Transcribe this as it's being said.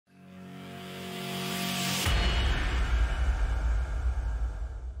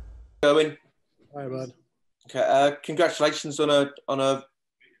Gerwyn. Hi, bud. Okay, congratulations on a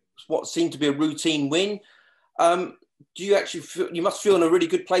what seemed to be a routine win. Do you actually you must feel in a really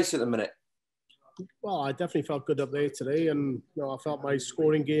good place at the minute? Well, I definitely felt good up there today, and I felt my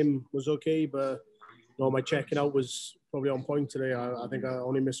scoring game was okay, but my checking out was probably on point today. I think I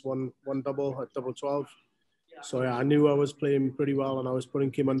only missed one double at double 12. So yeah, I knew I was playing pretty well, and I was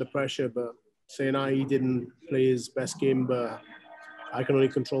putting Kim under pressure. But saying he didn't play his best game, but I can only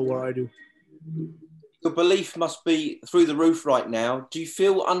control what I do. Your belief must be through the roof right now. Do you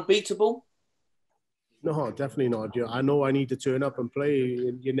feel unbeatable? No, definitely not. I know I need to turn up and play.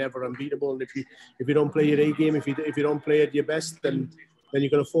 You're never unbeatable. And if you don't play your A game, if you don't play at your best, then you're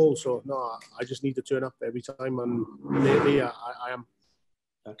gonna fall. So no, I just need to turn up every time. And lately, I am.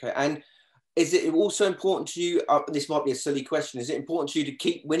 Okay, and is it also important to you? This might be a silly question. Is it important to you to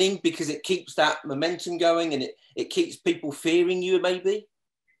keep winning because it keeps that momentum going and it keeps people fearing you? Maybe.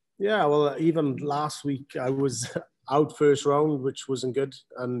 Yeah, well, even last week I was out first round, which wasn't good,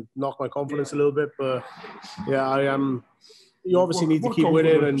 and knocked my confidence a little bit. But yeah, I am. You obviously need to keep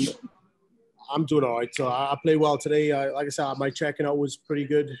winning, and I'm doing all right. So I play well today. Like I said, my checking out was pretty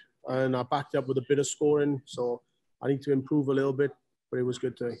good, and I backed up with a bit of scoring. So I need to improve a little bit, but it was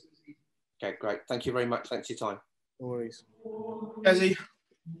good today. Okay, great. Thank you very much. Thanks for your time. No worries. Gazzy,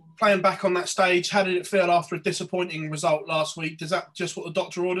 playing back on that stage, how did it feel after a disappointing result last week? Is that just what the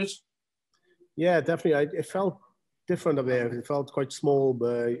doctor orders? Yeah, definitely. It felt different up there. It felt quite small,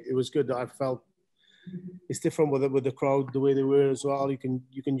 but it was good. I felt it's different with the crowd, the way they were as well. You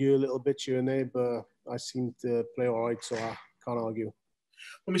can do a little bit here and there, but I seemed to play all right, so I can't argue.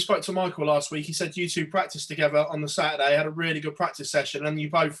 When we spoke to Michael last week, he said you two practiced together on the Saturday, had a really good practice session, and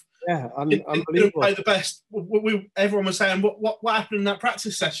you both didn't play the best. Everyone was saying, what happened in that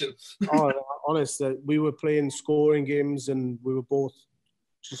practice session? Oh, honest, we were playing scoring games, and we were both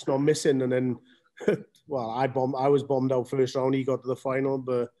just not missing. And then, well, I was bombed out first round. He got to the final,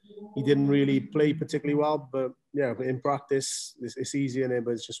 but he didn't really play particularly well. But yeah, in practice, it's easy in it,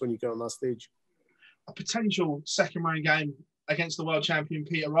 but it's just when you get on that stage. A potential second round game against the world champion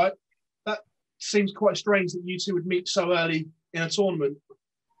Peter Wright. That seems quite strange that you two would meet so early in a tournament.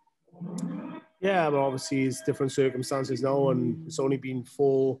 Yeah, but obviously it's different circumstances now, and it's only been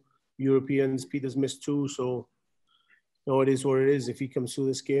 4 Europeans. Peter's missed 2, so it is what it is. If he comes through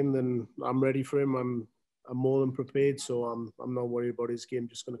this game, then I'm ready for him. I'm more than prepared, so I'm not worried about his game.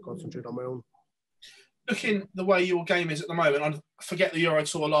 Just going to concentrate on my own. Looking the way your game is at the moment, I forget the Euro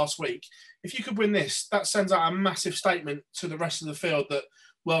Tour last week. If you could win this, that sends out a massive statement to the rest of the field that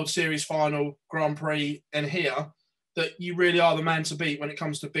World Series final, Grand Prix, and here, that you really are the man to beat when it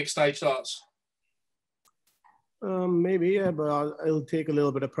comes to big stage starts. Maybe, yeah, but it'll take a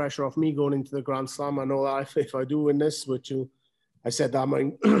little bit of pressure off me going into the Grand Slam. I know that if I do win this, I said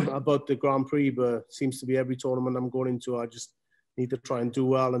that about the Grand Prix, but it seems to be every tournament I'm going into, I just need to try and do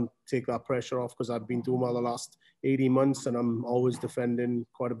well and take that pressure off because I've been doing well the last 18 months and I'm always defending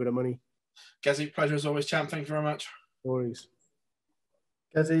quite a bit of money. Gazzy, pleasure as always, champ. Thank you very much. No worries.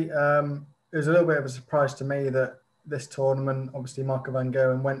 Gazzy, it was a little bit of a surprise to me that this tournament, obviously Michael van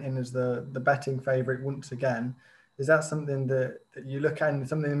Gerwen went in as the betting favourite once again. Is that something that you look at and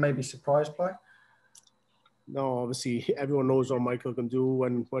something you may be surprised by? No, obviously everyone knows what Michael can do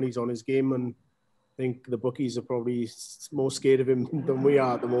when he's on his game, and I think the bookies are probably more scared of him than we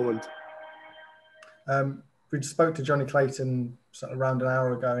are at the moment. We just spoke to Johnny Clayton around an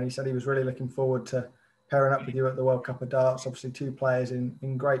hour ago, and he said he was really looking forward to pairing up with you at the World Cup of Darts. Obviously 2 players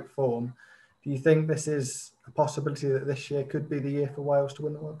in great form. Do you think this is a possibility that this year could be the year for Wales to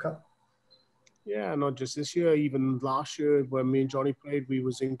win the World Cup? Yeah, not just this year, even last year when me and Johnny played, we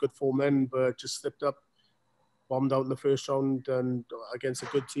was in good form then, but just slipped up, bombed out in the first round and against a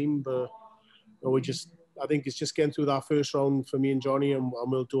good team. But I think it's just getting through that first round for me and Johnny, and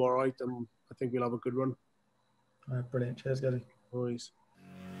we'll do all right, and I think we'll have a good run. All right, brilliant. Cheers, Gazzy. Always.